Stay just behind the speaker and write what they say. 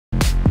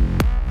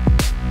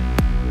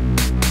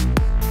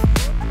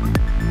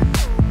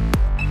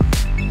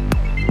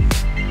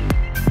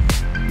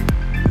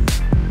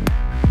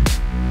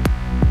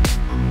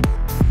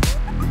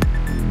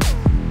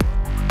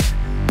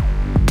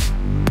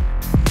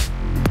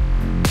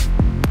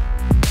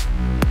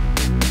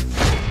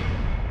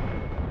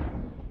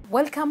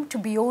Welcome to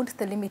Beyond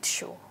the Limit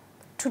show.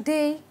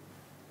 Today,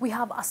 we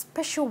have a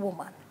special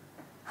woman.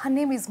 Her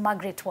name is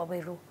Margaret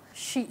Waweru.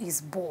 She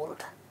is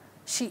bold.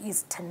 She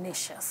is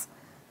tenacious.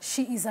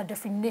 She is a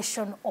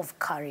definition of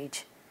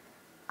courage.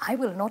 I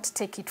will not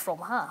take it from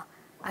her.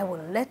 I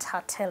will let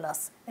her tell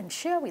us and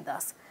share with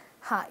us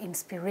her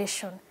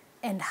inspiration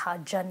and her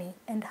journey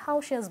and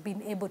how she has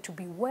been able to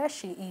be where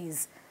she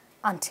is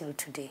until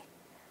today.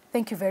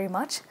 Thank you very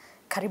much.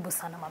 Karibu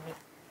sana mami.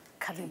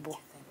 Karibu. Thank you.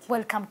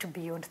 Welcome to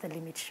Beyond the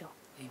Limit show.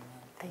 Amen.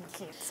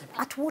 Thank you.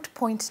 At what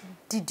point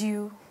did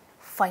you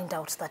find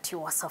out that you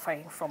were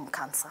suffering from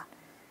cancer?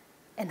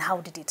 And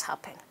how did it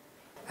happen?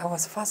 I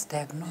was first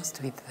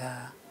diagnosed with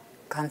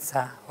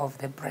cancer of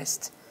the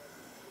breast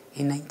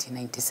in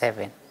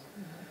 1997.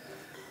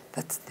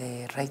 That's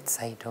the right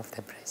side of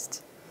the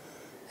breast.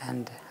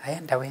 And I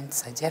underwent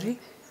surgery,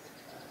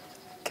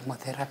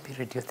 chemotherapy,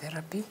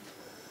 radiotherapy,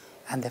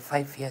 and the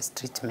 5 years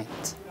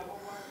treatment.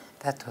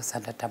 That was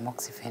under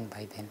tamoxifen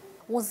by then.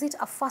 Was it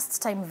a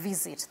first-time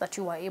visit that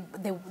you were able,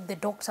 the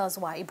doctors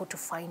were able to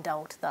find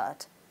out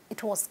that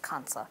it was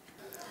cancer?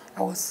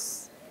 I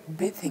was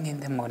bathing in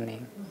the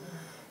morning,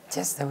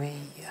 just the way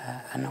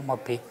a normal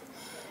bath,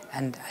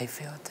 and I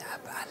felt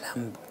a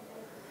lump.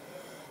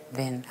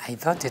 Then I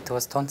thought it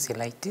was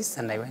tonsillitis,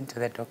 and I went to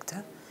the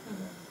doctor.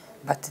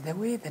 But the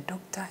way the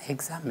doctor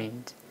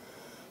examined,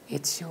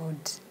 it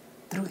showed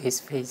through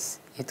his face,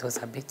 it was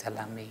a bit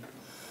alarming.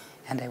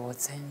 And I was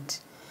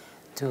sent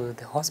to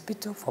the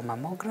hospital for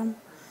mammogram,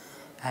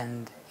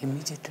 and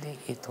immediately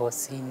it was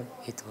seen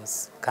it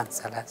was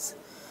cancerous.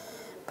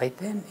 By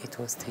then it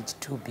was stage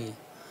 2B,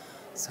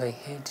 so I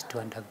had to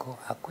undergo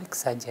a quick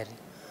surgery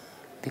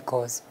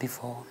because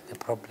before the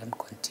problem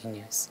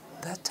continues.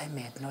 That time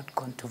I had not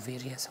gone to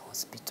various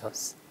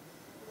hospitals,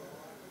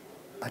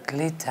 but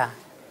later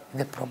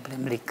the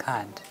problem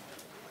recurred.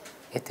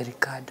 It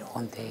recurred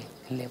on the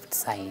left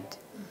side,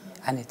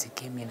 and it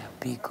came in a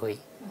big way,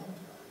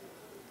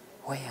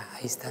 where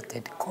I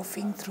started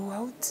coughing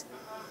throughout,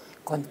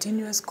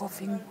 continuous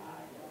coughing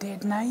day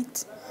and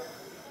night,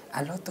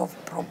 a lot of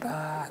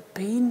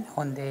pain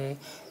on the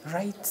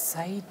right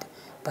side,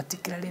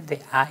 particularly the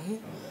eye.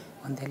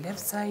 On the left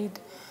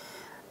side,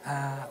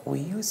 we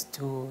used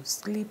to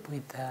sleep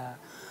with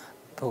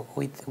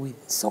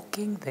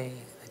soaking the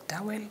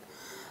towel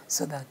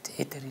so that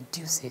it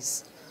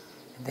reduces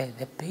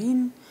the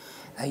pain.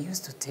 I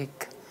used to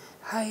take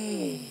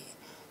high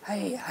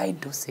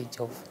dosage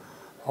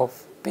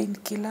of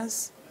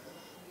painkillers,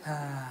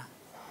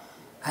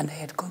 and I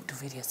had gone to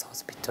various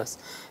hospitals.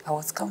 I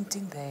was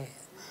counting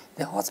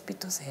the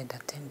hospitals I had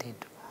attended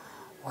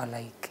were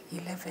like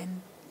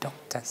 11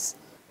 doctors.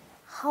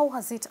 How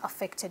has it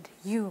affected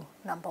you,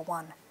 number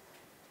one,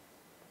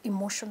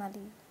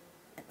 emotionally,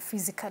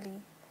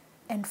 physically,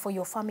 and for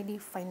your family,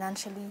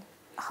 financially?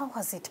 How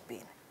has it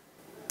been?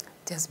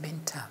 It has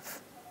been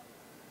tough.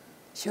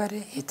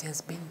 Surely it has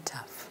been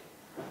tough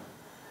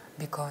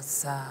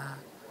because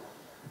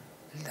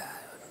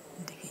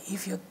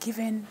if you're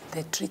given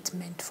the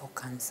treatment for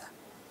cancer,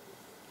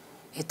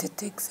 it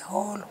takes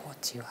all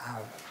what you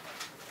have.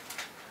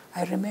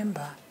 I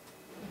remember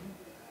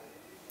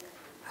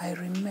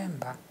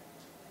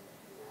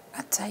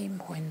a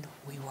time when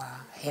we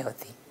were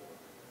healthy.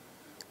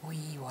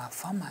 We were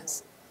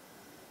farmers.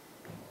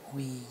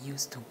 We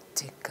used to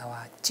take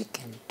our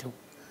chicken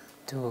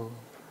to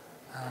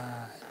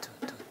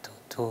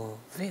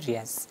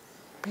various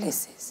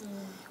places.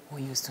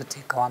 We used to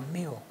take our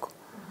milk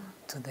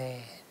to the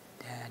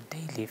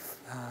daily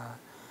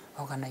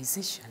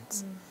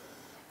organizations.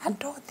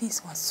 And all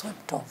this was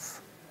swept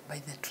off by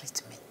the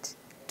treatment.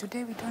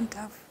 Today we don't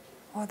have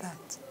all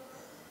that.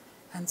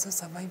 And so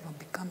survival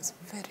becomes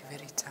very,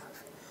 very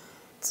tough.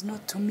 It's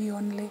not to me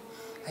only,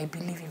 I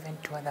believe even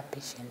to other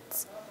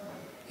patients.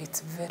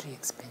 It's very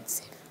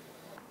expensive.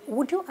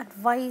 Would you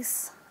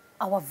advise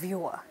our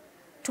viewer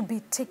to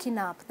be taking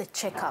up the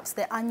checkups,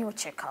 the annual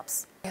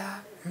checkups? Yeah,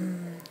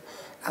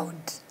 I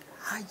would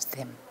urge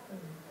them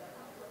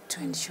to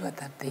ensure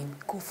that they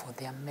go for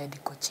their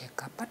medical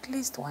checkup at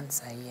least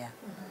once a year.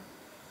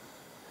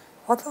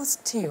 Although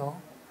still,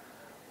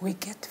 we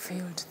get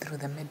filled through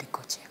the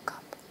medical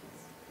checkup.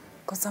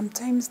 Because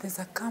sometimes there's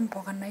a camp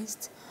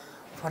organized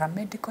for a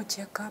medical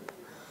checkup,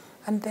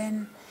 and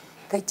then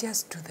they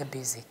just do the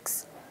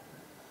basics.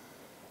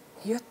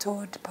 You're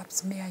told pap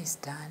smear is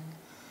done,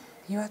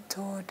 you're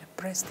told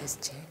breast is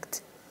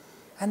checked,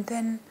 and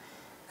then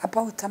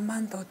about a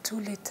month or two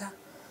later,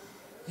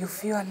 you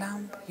feel a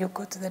lump, you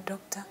go to the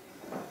doctor,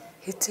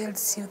 he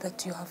tells you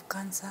that you have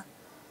cancer.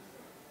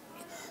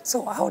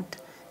 So I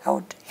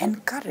would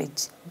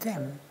encourage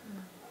them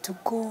to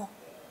go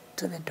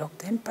to the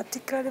doctor, and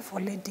particularly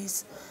for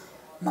ladies,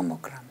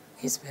 mammogram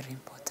is very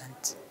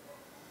important.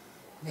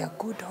 There are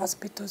good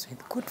hospitals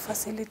with good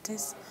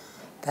facilities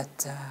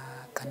that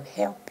can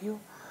help you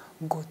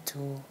go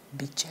to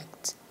be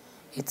checked.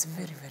 It's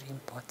very, very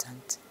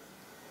important.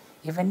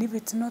 Even if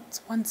it's not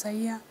once a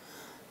year,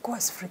 go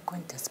as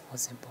frequent as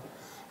possible.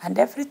 And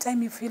every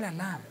time you feel a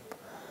lump,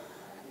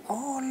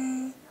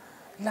 all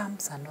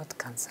lumps are not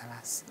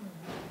cancerous.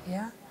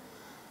 Yeah?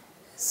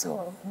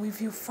 So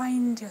if you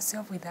find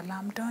yourself with a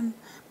lump, don't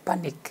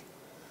panic.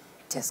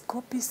 Just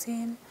go be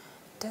seen,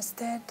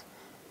 tested.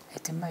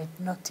 It might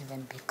not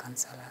even be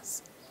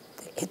cancerous.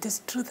 It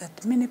is true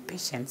that many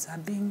patients are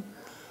being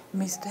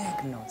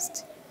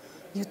misdiagnosed.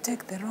 You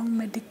take the wrong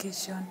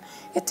medication,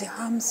 it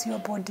harms your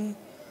body,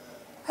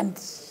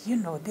 and you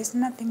know, there's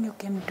nothing you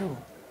can do.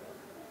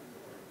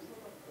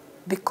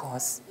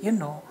 Because, you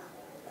know,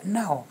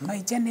 now my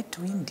journey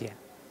to India,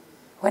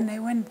 when I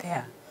went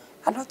there,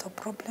 a lot of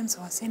problems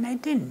were seen. I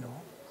didn't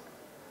know.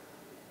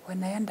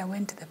 When I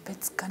underwent the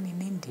PET scan in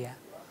India,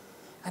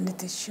 and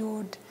it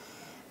showed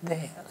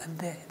the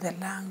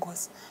lung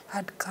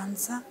had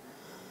cancer,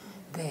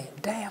 the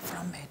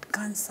diaphragm had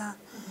cancer,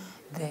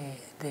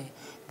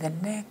 the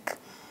neck,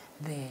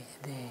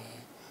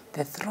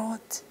 the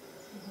throat,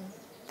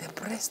 the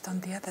breast on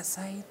the other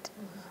side.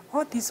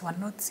 All these were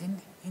not seen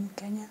in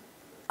Kenya.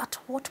 At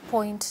what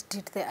point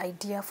did the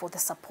idea for the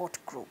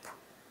support group,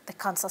 the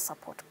cancer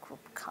support group,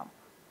 come?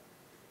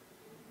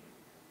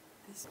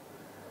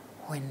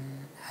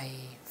 When I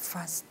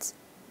first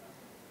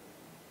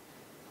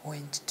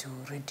went to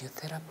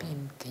radiotherapy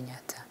in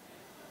Kenyatta,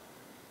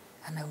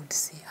 and I would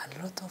see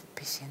a lot of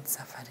patients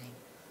suffering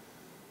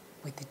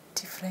with the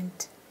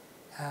different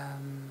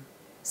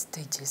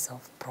stages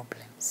of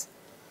problems.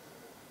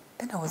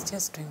 Then I was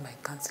just doing my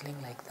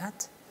counseling like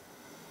that.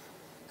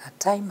 At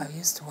time I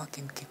used to work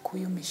in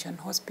Kikuyu Mission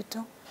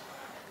Hospital,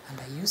 and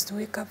I used to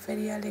wake up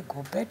very early,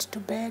 go bed to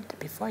bed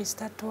before I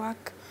start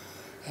work,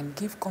 and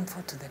give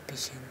comfort to the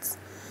patients.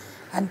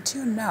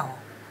 Until now,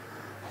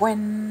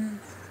 when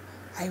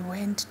I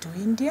went to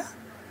India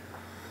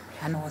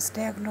and was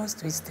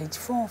diagnosed with stage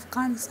 4 of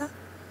cancer,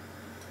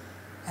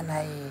 and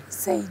I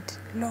said,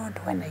 Lord,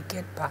 when I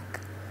get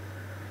back,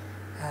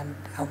 and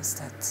I will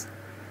start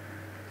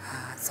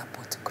a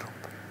support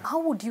group. How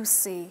would you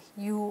say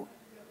you,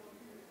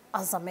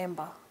 as a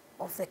member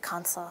of the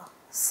cancer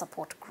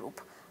support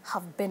group,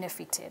 have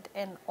benefited,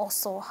 and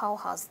also how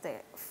has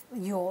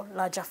your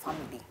larger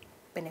family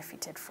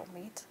benefited from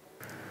it?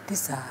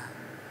 These are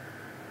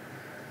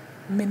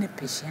many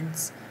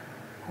patients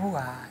who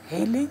are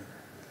ailing,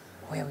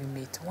 where we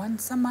meet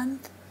once a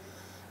month,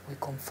 we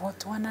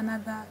comfort one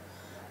another,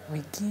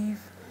 we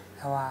give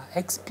our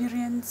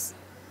experience,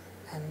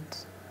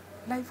 and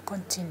life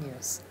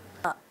continues.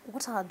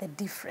 What are the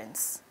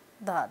difference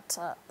that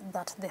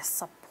the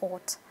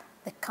support,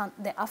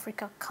 the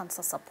Africa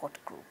Cancer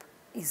Support Group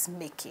is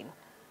making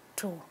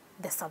to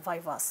the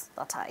survivors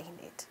that are in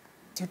it?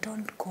 You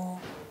don't go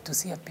to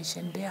see a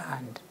patient bare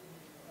hand.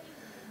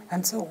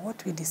 And so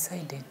what we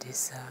decided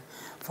is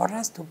for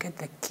us to get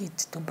the kit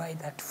to buy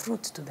that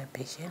fruit to the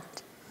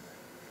patient,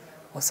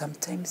 or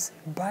sometimes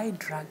buy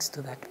drugs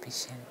to that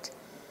patient,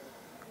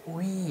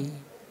 we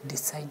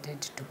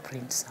decided to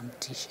print some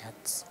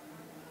T-shirts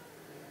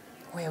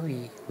where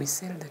we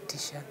sell the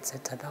T-shirts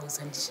at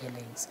 1,000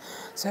 shillings.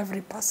 So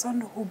every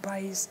person who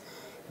buys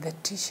the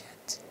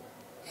T-shirt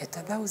at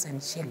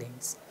 1,000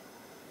 shillings,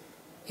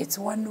 it's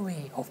one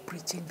way of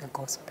preaching the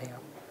gospel.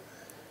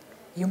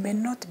 You may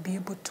not be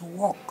able to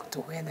walk to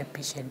where the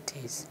patient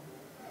is,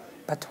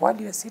 but while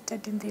you are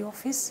seated in the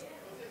office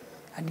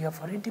and you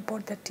have already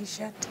bought the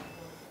T-shirt,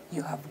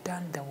 you have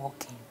done the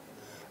walking.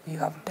 You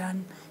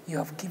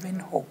have given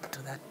hope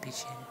to that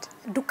patient.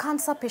 Do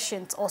cancer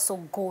patients also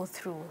go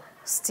through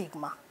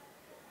stigma?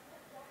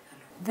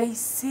 They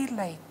see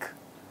like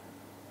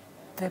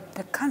the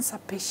cancer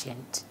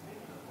patient,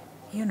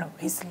 you know,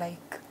 it's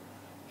like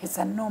it's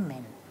an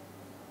omen,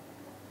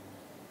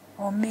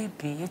 or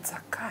maybe it's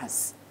a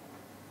curse.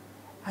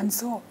 And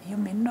so you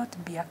may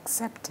not be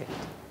accepted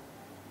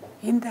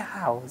in the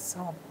house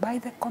or by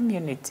the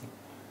community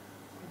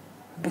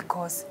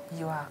because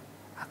you are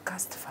a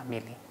cursed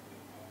family.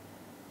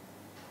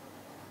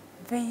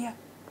 The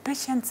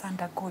patients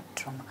undergo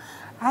trauma.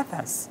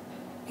 Others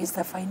is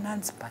the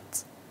finance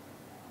part.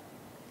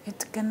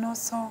 It can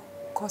also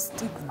cause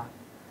stigma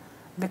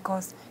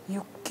because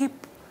you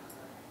keep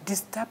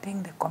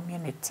disturbing the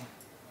community.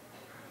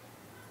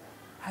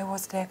 I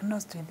was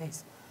diagnosed with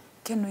this.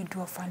 Can we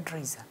do a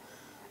fundraiser?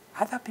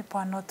 Other people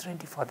are not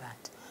ready for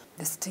that.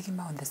 The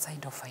stigma on the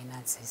side of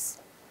finances.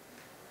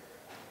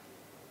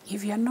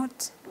 If you're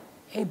not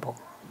able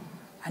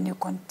and you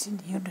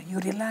continue, you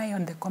rely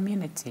on the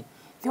community,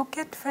 they'll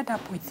get fed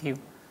up with you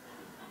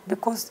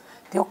because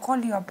they'll call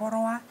you a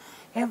borrower.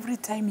 Every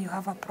time you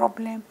have a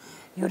problem,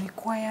 you're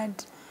required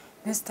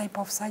this type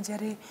of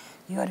surgery,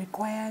 you are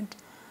required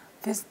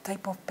this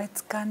type of PET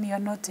scan, you're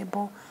not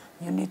able,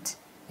 you need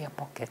their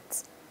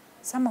pockets.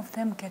 Some of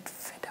them get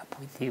fed up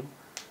with you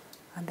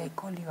and they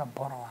call you a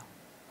borrower.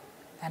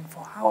 And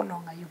for how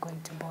long are you going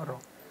to borrow?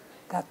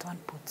 That one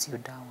puts you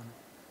down.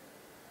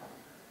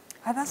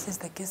 Others is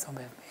the case of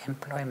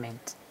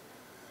employment.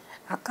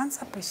 A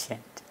cancer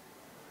patient,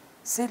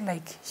 say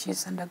like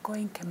she's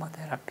undergoing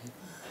chemotherapy.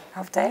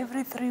 After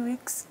every 3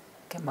 weeks,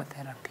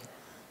 chemotherapy.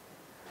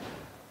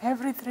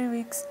 Every 3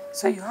 weeks,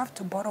 so you have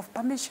to borrow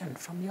permission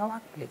from your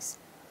workplace.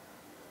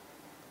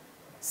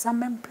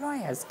 Some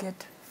employers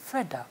get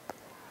fed up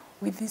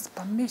with these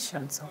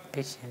permissions of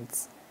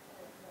patients.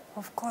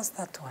 Of course,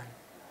 that one,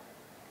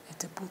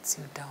 it puts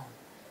you down.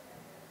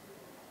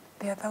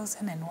 There are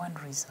 1,001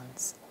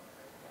 reasons,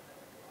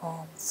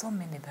 or so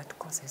many that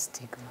causes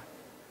stigma.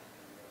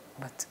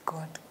 But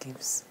God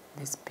gives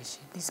these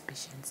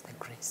patients the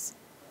grace.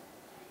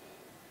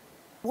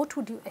 What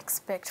would you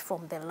expect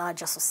from the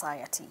larger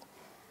society,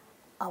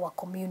 our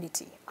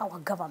community, our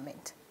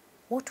government?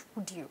 What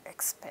would you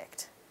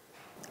expect?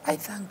 I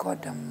thank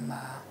God I'm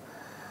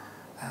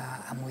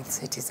with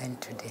Citizen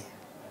today.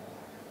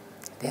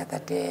 The other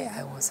day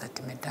I was at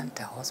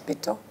Medanta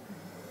Hospital,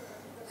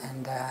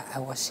 and I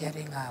was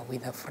sharing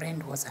with a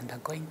friend who was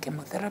undergoing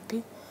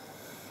chemotherapy.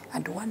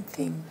 And one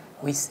thing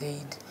we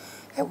said,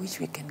 I wish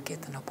we can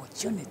get an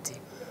opportunity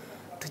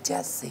to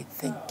just say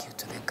thank you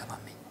to the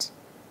government.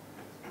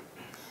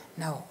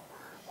 Now,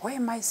 why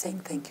am I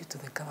saying thank you to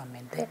the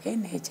government? The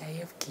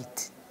NHIF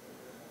kit.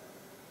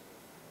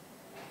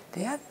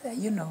 The other,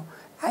 you know,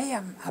 I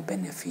am a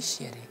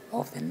beneficiary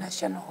of the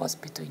National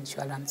Hospital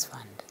Insurance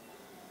Fund,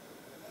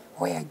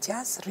 where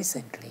just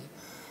recently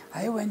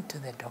I went to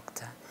the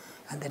doctor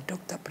and the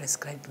doctor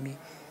prescribed me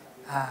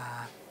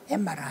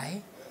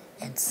MRI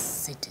and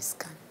CT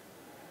scan.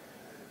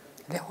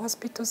 The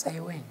hospitals I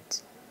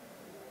went,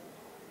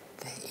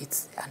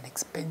 it's an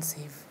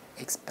expensive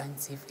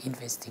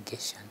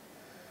investigation,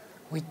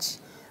 which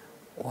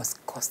was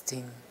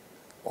costing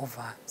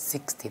over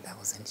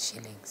 60,000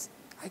 shillings.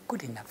 I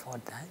couldn't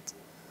afford that.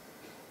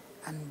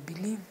 And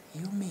believe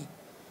you me,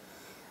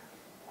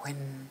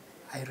 when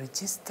I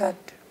registered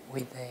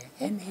with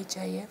the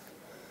NHIF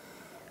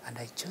and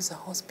I chose a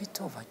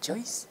hospital of a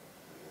choice,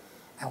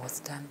 I was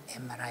done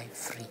MRI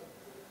free.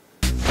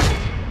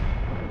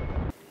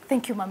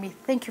 Thank you, Mami.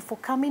 Thank you for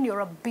coming. You're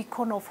a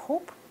beacon of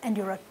hope and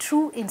you're a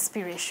true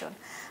inspiration.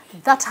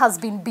 That has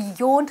been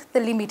Beyond the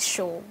Limit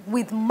Show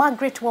with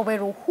Margaret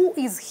Waweru, who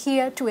is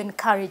here to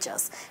encourage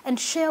us and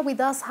share with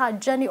us her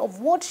journey of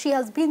what she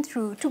has been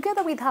through,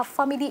 together with her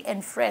family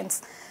and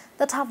friends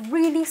that have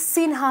really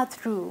seen her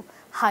through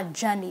her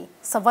journey,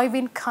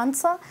 surviving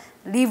cancer,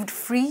 lived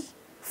free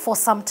for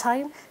some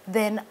time,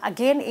 then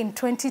again in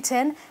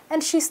 2010,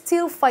 and she's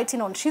still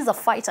fighting on. She's a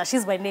fighter.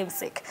 She's my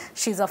namesake.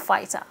 She's a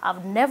fighter.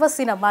 I've never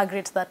seen a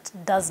Margaret that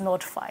does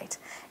not fight.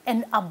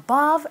 And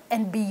above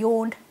and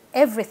beyond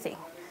everything,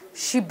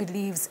 she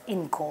believes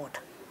in God.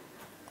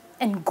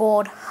 And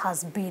God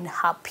has been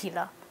her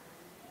pillar.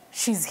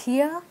 She's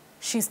here.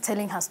 She's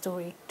telling her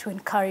story to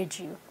encourage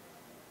you.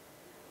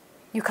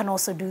 You can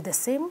also do the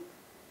same.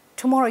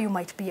 Tomorrow you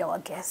might be our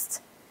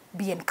guest.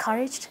 Be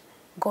encouraged.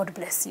 God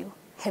bless you.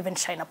 Heaven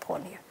shine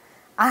upon you.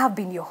 I have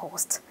been your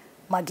host,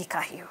 Maggie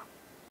Kahio.